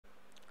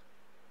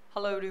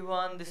Hello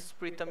everyone, this is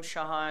Pritam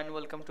Shah and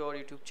welcome to our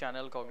YouTube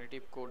channel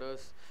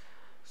CognitiveCoders.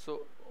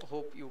 So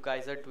hope you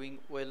guys are doing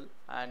well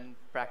and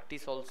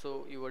practice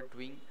also you are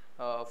doing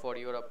for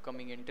your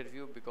upcoming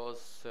interview,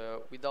 because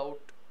without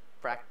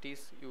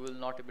practice you will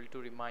not able to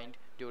remind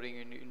during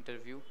an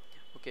interview.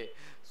 Okay,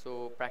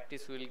 so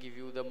practice will give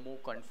you the more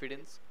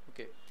confidence.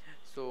 Okay,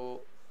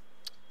 so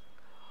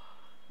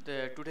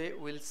today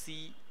we'll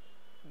see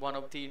one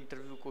of the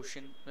interview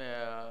question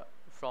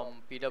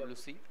from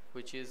PWC,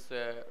 which is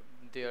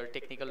their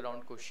technical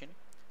round question.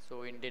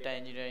 So in data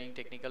engineering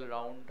technical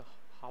round,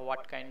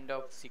 what kind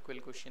of SQL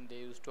question they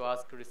used to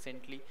ask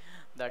recently,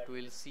 that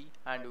we'll see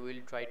and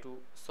we'll try to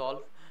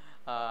solve.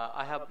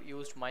 I have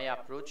used my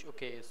approach.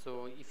 Okay,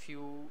 so if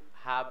you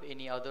have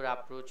any other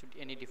approach,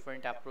 any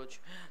different approach,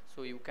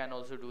 so you can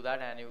also do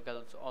that, and you can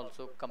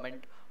also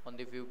comment on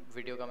the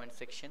video comment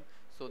section,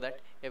 so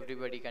that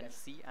everybody can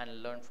see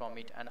and learn from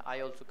it, and I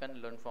also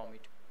can learn from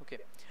it. Okay,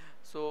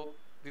 so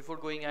before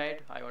going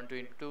ahead, I want to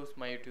introduce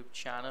my YouTube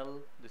channel.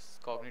 This is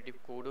Cognitive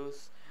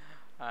Coders,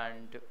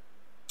 and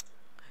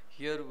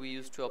here we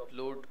used to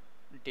upload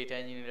data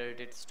engineering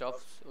related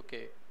stuffs.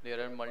 Okay,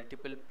 there are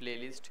multiple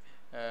playlists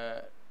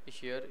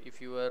here. If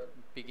you are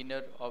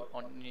beginner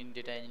on in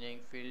data engineering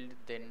field,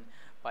 then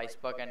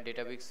pyspark and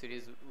database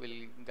series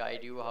will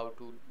guide you how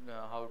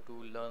to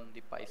learn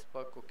the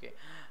pyspark. Okay,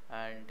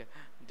 and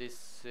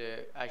this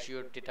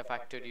Azure data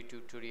factory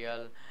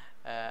tutorial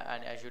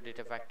and Azure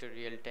data factory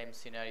real-time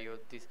scenario,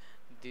 this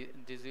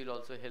will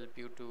also help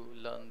you to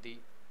learn the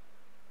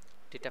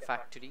data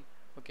factory.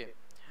 Okay,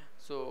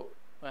 so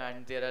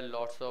and there are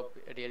lots of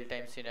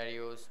real-time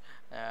scenarios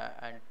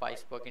and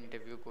PySpark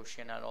interview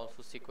question, and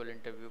also SQL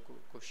interview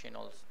question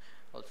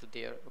also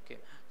there. Okay,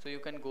 so you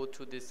can go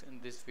through this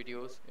in these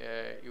videos.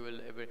 You will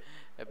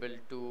able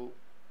to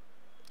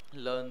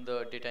learn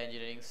the data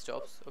engineering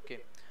stuffs.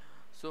 Okay,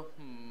 so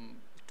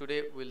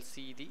today we'll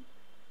see the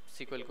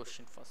SQL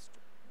question first.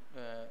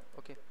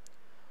 Okay,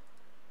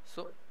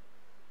 so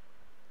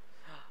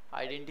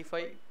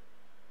identify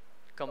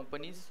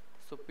companies.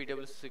 So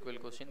PWC SQL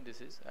question, this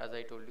is, as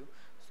I told you.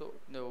 So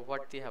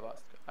what they have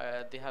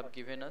asked, they have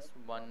given us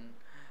one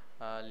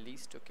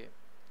list. Okay,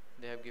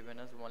 they have given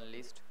us one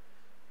list.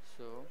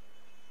 So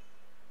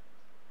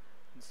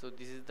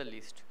this is the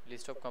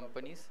list of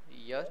companies,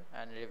 year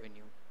and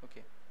revenue.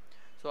 Okay,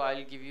 so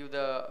I'll give you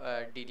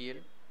the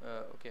DDL.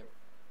 Okay,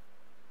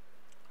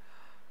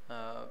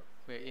 uh,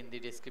 in the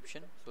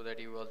description, so that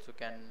you also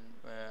can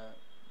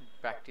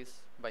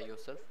practice by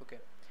yourself. Okay,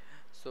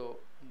 so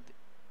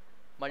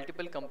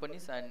multiple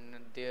companies and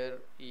their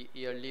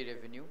yearly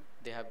revenue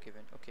they have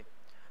given. Okay,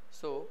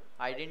 so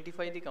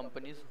identify the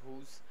companies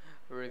whose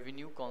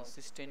revenue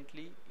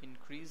consistently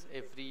increase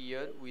every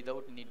year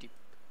without any dip.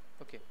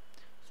 Okay,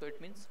 so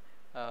it means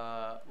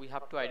we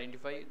have to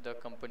identify the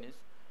companies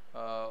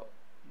uh,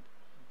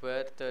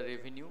 where the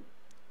revenue,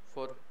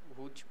 for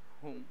which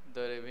whom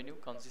the revenue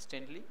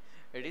consistently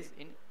it is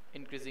in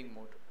increasing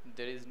mode,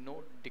 there is no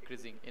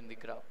decreasing in the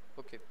graph.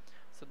 Okay,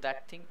 so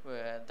that thing,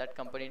 that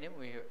company name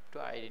we have to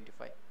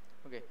identify.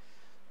 Okay,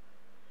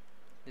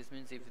 this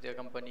means if the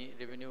company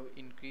revenue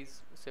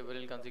increase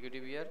several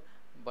consecutive year,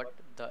 but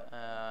the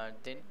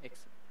then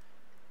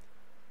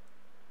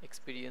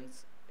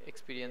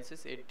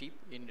experiences a dip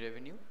in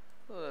revenue,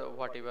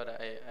 whatever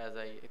as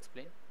I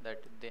explained,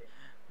 that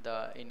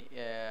the in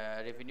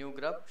revenue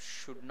graph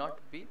should not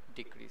be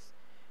decrease.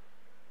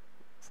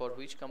 For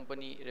which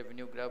company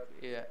revenue graph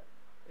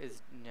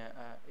is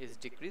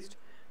decreased,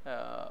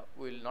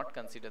 we will not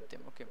consider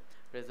them. Okay,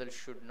 results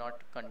should not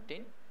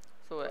contain.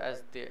 So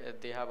as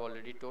they have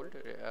already told,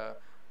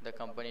 the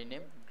company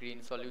name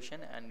Green Solution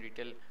and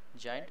Retail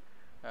Giant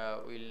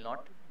will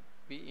not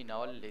be in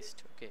our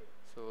list. Okay,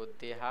 so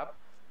they have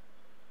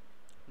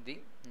the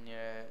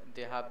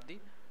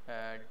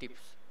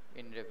dips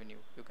in revenue.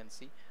 You can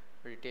see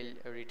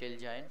retail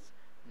giants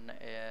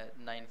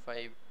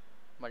 95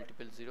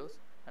 multiple zeros,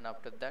 and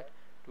after that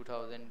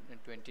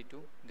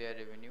 2022 their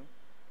revenue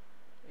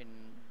in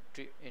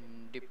in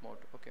dip mode.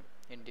 Okay,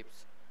 in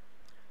dips,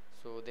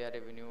 so their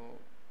revenue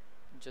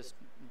just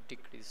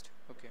decreased.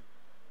 Okay,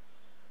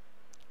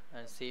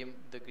 and same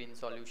the green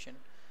solution,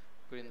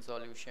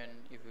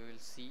 if you will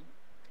see,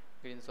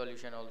 green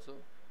solution also,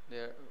 they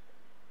are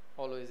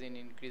always in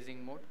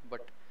increasing mode,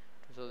 but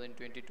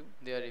 2022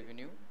 their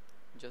revenue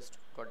just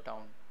got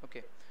down.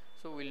 Okay,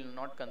 so we will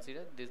not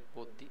consider this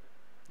both the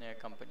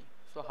company.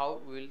 So how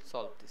we will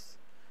solve this?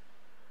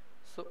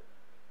 So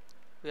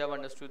we have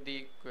understood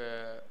the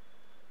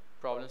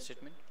problem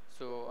statement.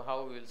 So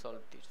how we will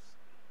solve this?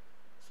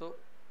 So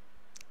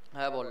I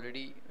have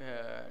already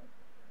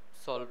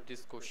solved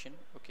this question.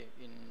 Okay,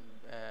 in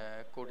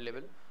code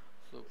level,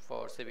 so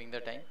for saving the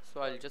time,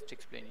 so I'll just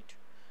explain it.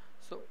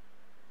 So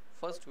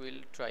first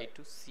we'll try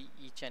to see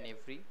each and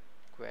every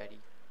query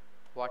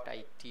what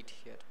I did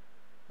here.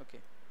 Okay,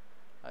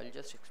 I'll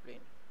just explain.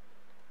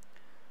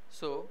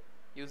 So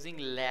using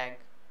lag,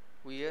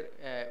 we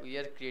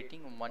are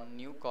creating one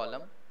new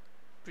column,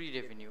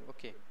 pre-revenue.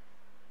 Okay,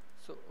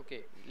 so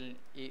okay,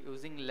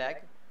 using lag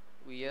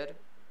we are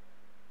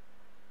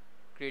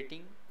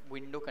creating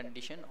window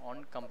condition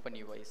on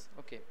company wise.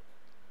 Okay,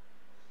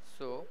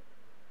 so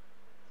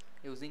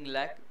using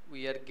lag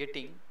we are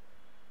getting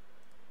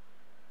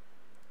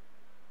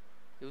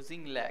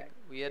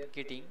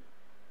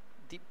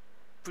the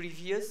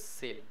previous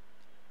cell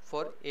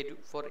for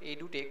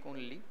edutech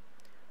only.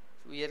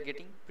 So we are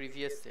getting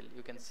previous cell,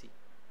 you can see.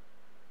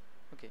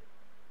 Okay,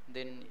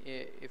 then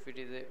if it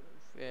is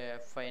a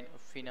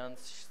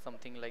finance,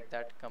 something like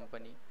that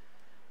company,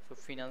 so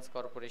finance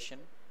corporation.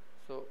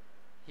 So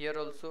here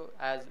also,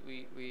 as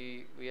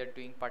we are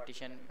doing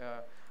partition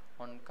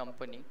on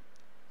company,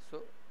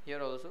 so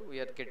here also we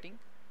are getting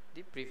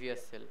the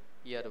previous cell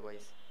year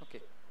wise.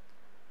 Okay,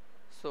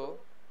 so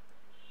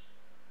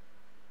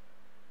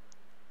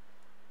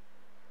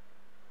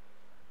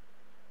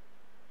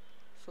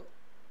so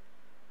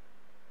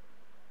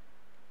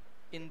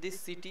in this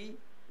city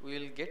we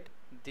will get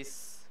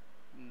this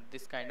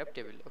this kind of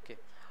table. Okay,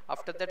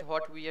 after that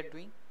what we are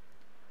doing,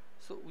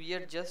 so we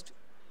are just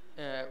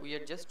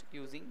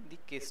using the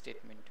case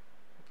statement.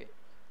 Okay,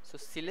 so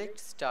select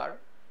star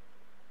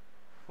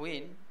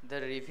when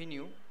the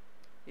revenue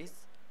is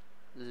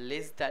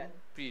less than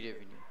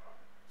pre-revenue.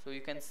 So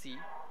you can see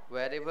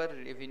wherever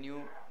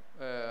revenue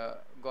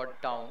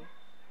got down,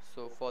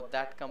 so for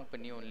that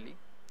company only,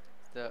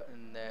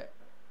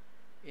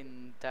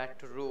 in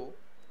that row,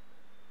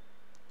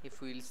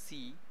 if we will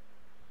see,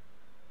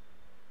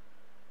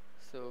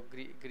 so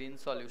green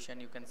solution,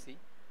 you can see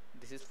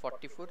this is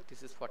 44,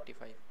 this is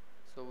 45.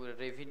 So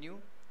revenue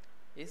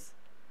is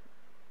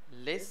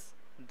less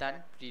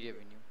than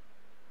pre-revenue,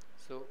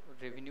 so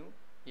revenue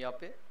यहाँ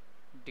पे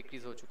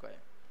decrease हो चुका है.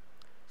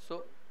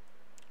 So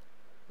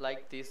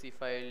like this,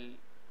 if I'll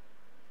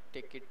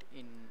take it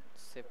in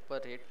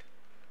separately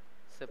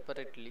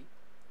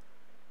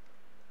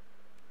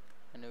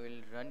and I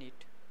will run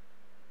it,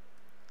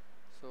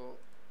 so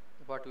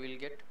what we'll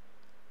get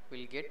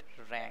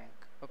rank.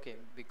 Okay,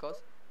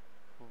 because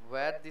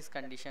where this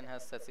condition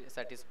has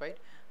satisfied,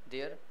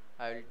 there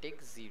I will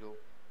take 0,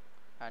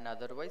 and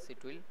otherwise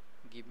it will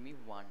give me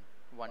one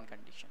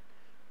condition.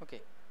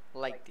 Okay,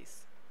 like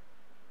this.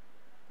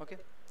 Okay,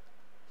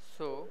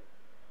 so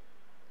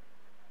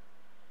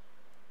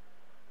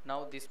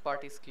now this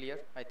part is clear,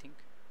 I think.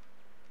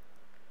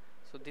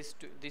 So this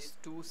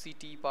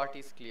 2CT part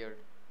is cleared.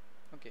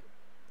 Okay,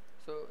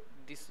 so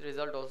this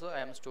result also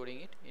I am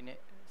storing it in a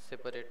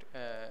separate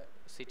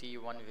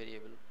CT1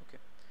 variable. Okay,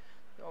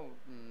 so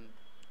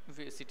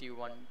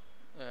CT1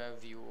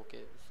 view.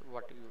 Okay, so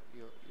what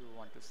you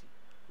want to see,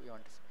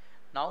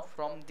 now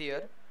from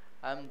there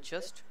I'm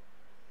just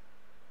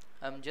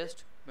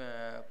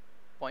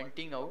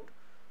pointing out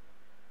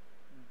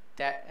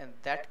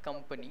that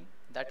company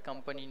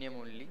name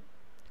only,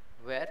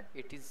 where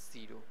it is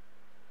 0.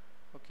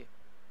 Okay,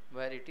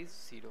 where it is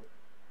 0,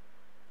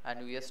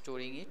 and we are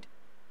storing it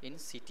in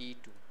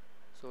CT2.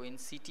 So in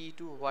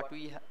CT2 what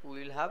we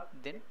will have,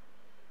 then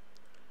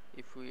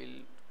if we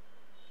will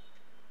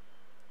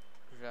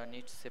run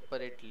it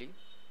separately,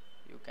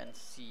 you can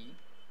see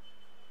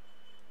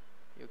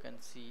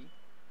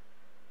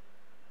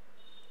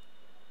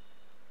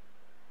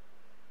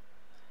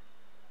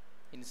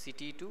in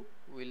CT2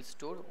 we will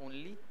store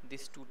only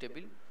this 2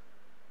 table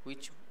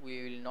which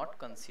we will not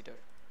consider.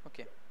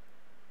 Okay,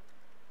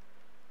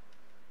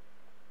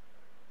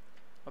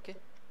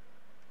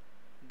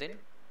 then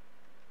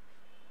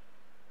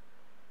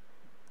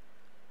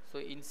so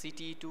in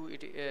CT2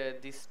 it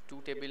these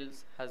 2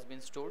 tables has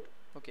been stored.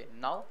 Okay,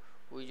 now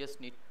we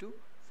just need to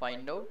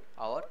find out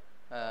our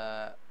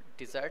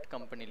desired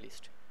company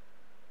list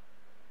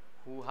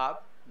who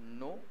have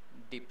no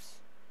dips.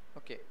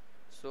 Okay,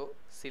 so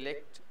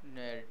select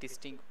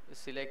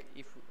select,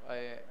 if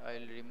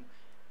I'll remove.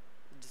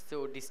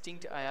 So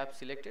distinct I have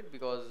selected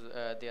because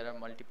there are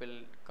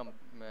multiple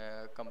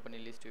company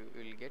list, you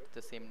will get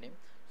the same name,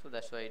 so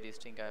that's why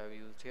distinct I have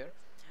used here.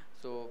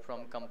 So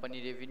from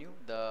company revenue,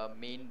 the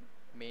main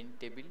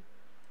table.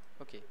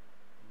 Okay,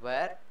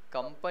 where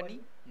company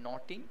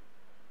not in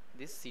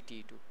this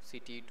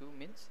CT2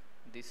 means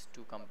this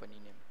 2 company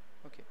name.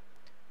 Okay,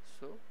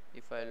 so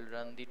if I'll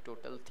run the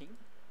total thing,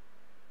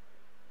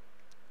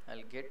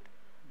 I'll get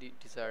the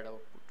desired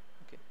output.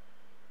 Okay,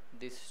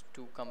 this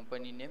 2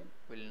 company name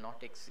will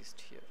not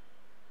exist here,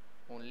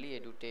 only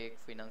EduTech,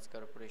 Finance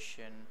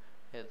Corporation,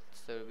 Health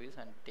Service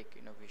and Tech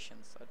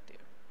Innovations are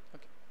there.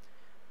 Okay,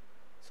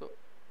 so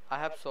I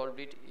have solved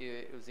it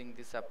using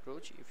this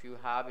approach. If you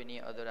have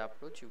any other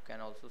approach, you can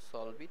also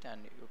solve it,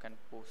 and you can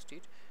post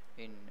it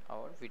in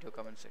our video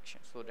comment section,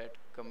 so that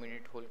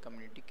whole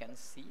community can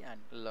see and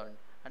learn,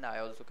 and I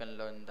also can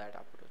learn that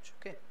approach.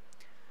 Okay,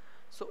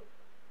 so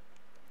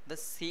the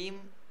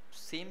same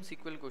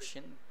SQL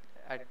question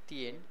at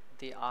the end,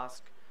 they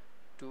ask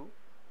to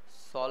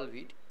solve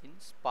it in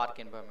Spark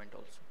environment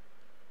also.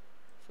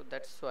 So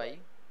that's why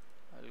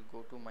I'll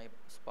go to my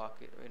Spark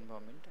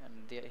environment,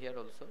 and here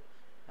also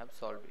I have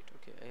solved it.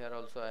 Okay, here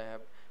also I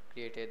have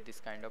created this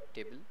kind of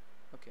table.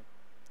 Okay,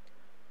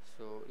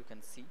 so you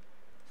can see.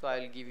 So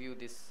I'll give you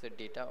this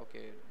data.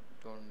 Okay,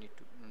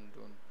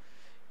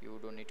 you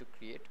don't need to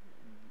create.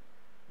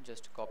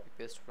 just copy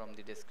paste from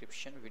the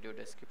description, video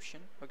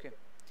description. Okay,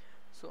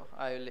 so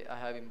I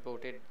have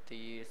imported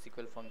the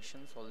SQL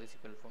functions, all the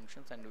SQL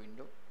functions and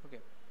window. Okay,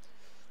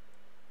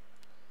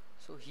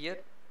 so here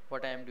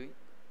what I am doing,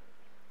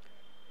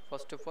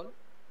 first of all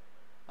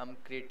I'm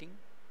creating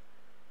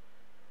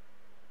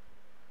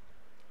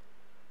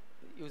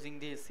using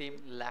the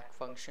same lack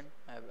function.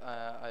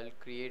 I'll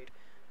create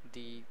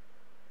the,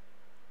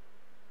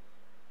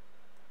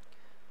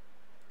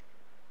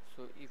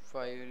 so if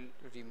I'll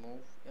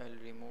remove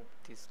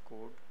this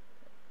code,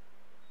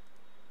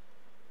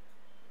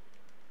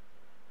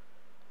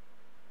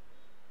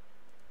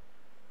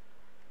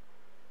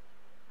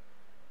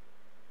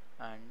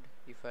 and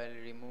if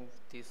I'll remove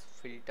this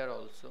filter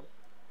also,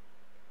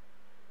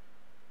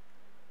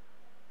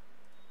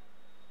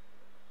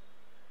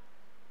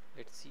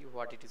 let's see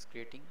what it is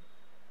creating.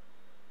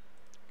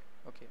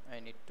 Okay, I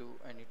need to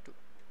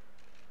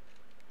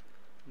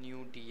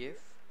new df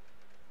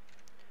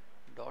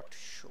dot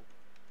show.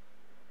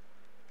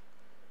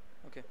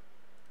 Okay,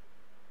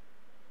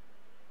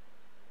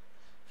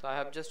 so I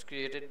have just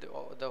created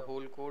the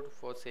whole code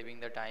for saving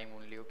the time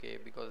only. Okay,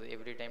 because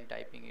every time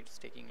typing it's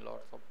taking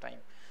lots of time.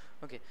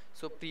 Okay,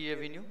 so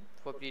pre-revenue,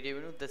 for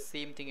pre-revenue the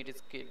same thing it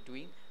is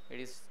doing. It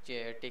is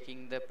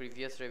taking the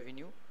previous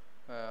revenue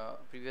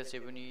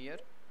year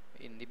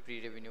in the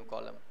pre-revenue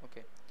column.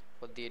 Okay,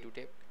 for day to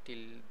take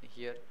till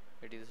here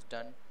it is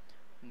done.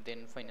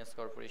 Then finance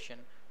corporation,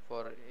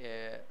 for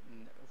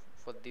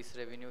this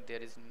revenue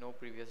there is no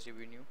previous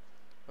revenue.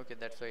 Okay,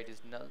 that's why it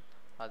is null,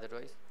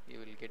 otherwise you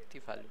will get the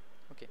value.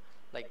 Okay,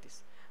 like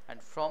this.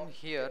 And from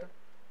here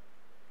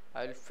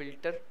I will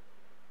filter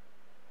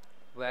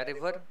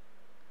wherever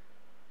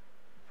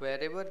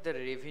the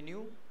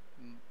revenue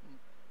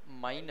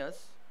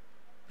minus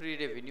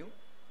pre-revenue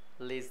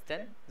less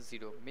than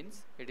 0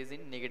 means it is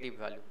in negative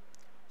value.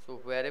 So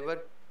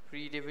wherever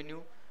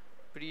pre-revenue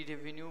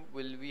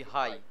will be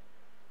high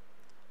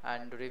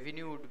and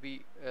revenue would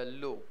be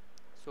low,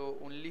 so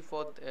only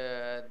for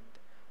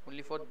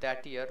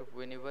that year,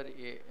 whenever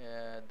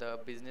the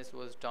business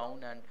was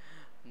down and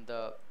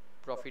the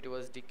profit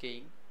was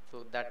decaying,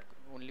 so that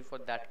only for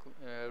that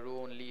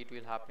row only it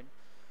will happen.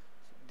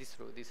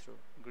 So this row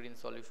green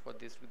solution, for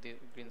this the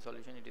green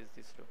solution it is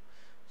this row.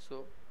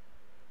 So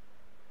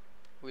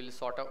we'll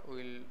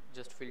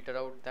just filter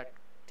out that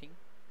thing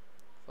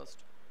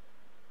first.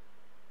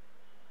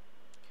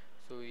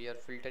 So we are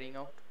filtering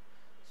out.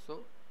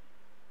 So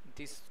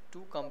these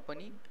two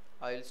company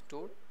I will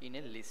store in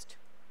a list.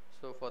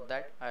 So for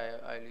that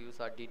I'll use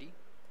RDD.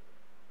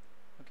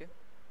 Okay,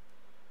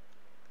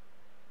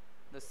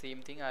 the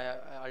same thing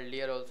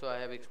earlier also I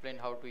have explained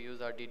how to use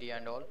RDD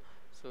and all.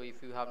 So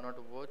if you have not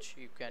watched,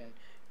 you can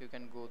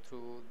go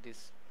through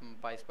this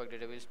PySpark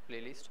database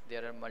playlist.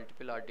 There are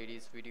multiple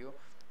RDDs video.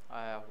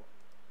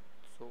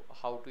 So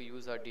how to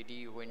use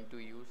RDD, when to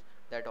use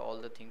that, all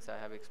the things I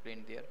have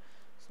explained there.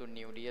 So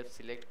new DF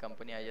select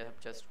company, I have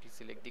just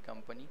select the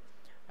company,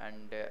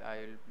 and I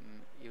will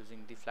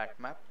using the flat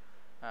map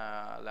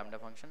lambda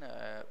function.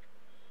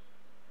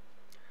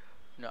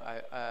 No,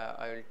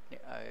 I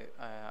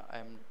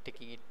am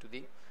taking it to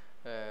the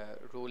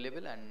row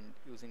level and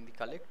using the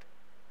collect.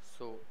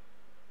 So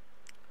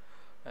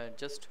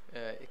just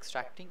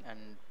extracting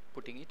and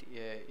putting it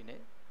in a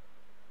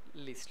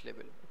list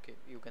level. Okay,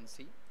 you can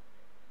see.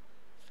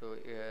 So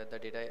the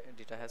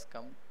data has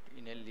come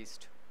in a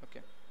list.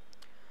 Okay,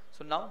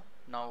 so now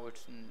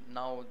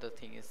the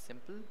thing is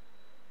simple.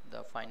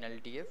 The final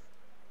df,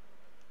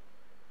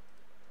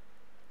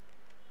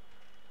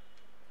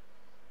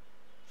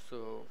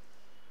 so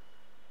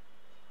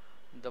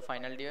the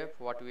final df,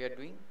 what we are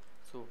doing,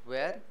 so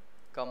where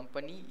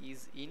company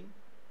is in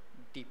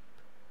deep.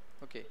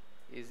 Okay,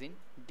 is in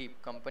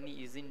deep,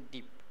 company is in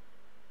deep.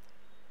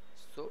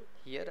 So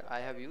here I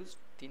have used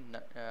the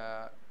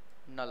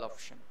null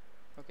option.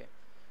 Okay,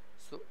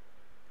 so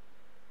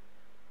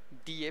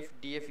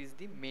df is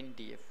the main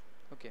df.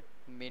 Okay,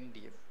 main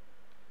df.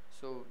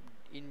 So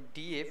in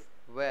df,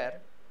 where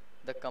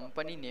the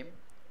company name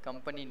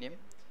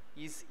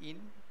is in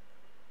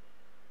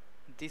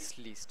this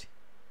list,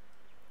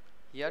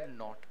 here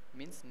not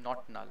means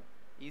not null,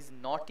 is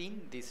not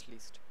in this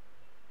list,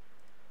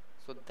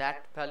 so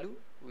that value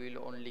we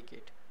will only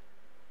get.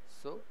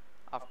 So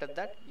after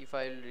that, if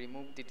I will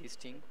remove the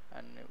distinct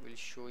and will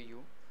show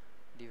you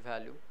the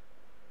value,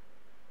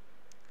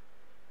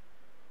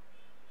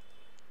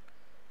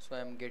 so I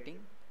am getting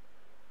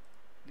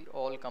the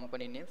all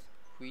company names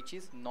which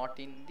is not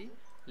in the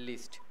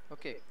list.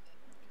 Okay,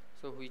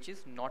 so which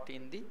is not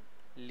in the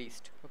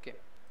list. Okay,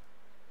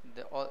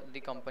 the all the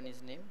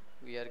company's name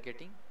we are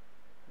getting,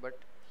 but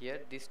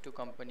here these two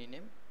company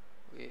name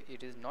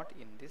it is not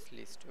in this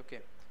list. Okay,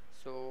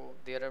 so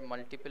there are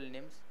multiple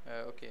names.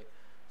 Okay,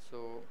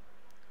 so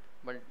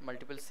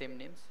multiple same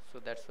names, so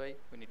that's why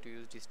we need to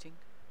use distinct.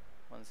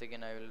 Once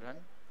again I will run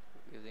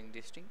using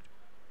distinct,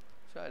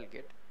 so I'll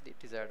get the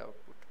desired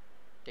output.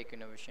 Tech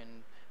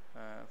innovation,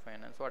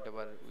 finance,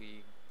 whatever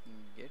we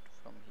get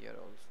from here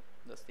also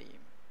the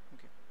same.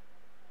 Okay,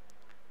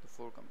 the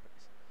 4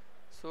 companies.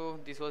 So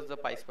this was the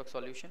PySpark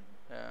solution.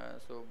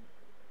 So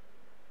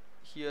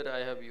here I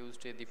have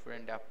used a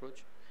different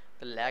approach.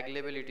 The lag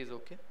level it is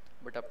okay,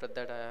 but after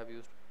that I have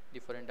used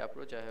different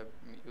approach. I have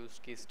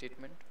used case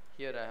statement.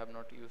 Here I have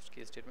not used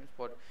case statements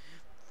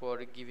for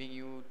giving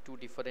you two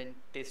different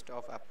test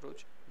of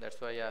approach. That's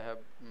why I have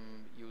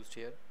used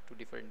here two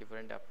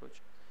different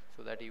approach,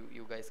 so that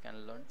you guys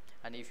can learn.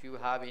 And if you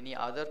have any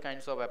other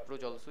kinds of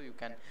approach also, you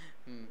can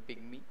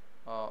ping me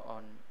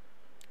on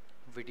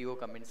video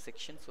comment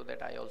section, so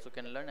that I also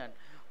can learn and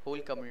whole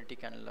community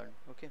can learn.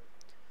 Okay,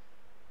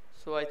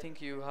 so I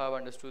think you have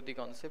understood the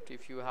concept.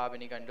 If you have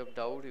any kind of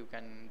doubt, you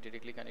can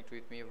directly connect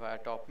with me via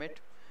topmate.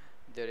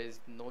 There is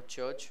no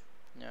charge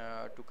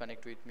to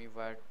connect with me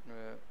via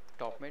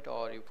topmate,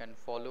 or you can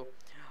follow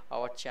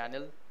our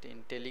channel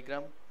in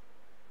Telegram,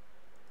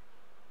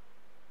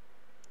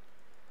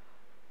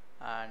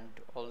 and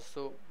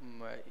also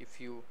if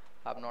you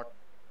have not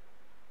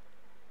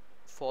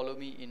follow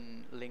me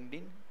in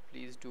LinkedIn,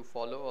 please do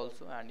follow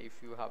also. And if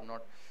you have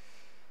not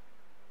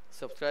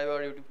subscribe our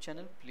YouTube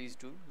channel, please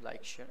do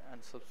like, share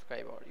and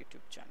subscribe our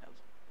YouTube channel.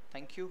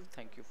 Thank you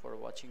for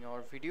watching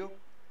our video.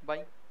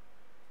 Bye.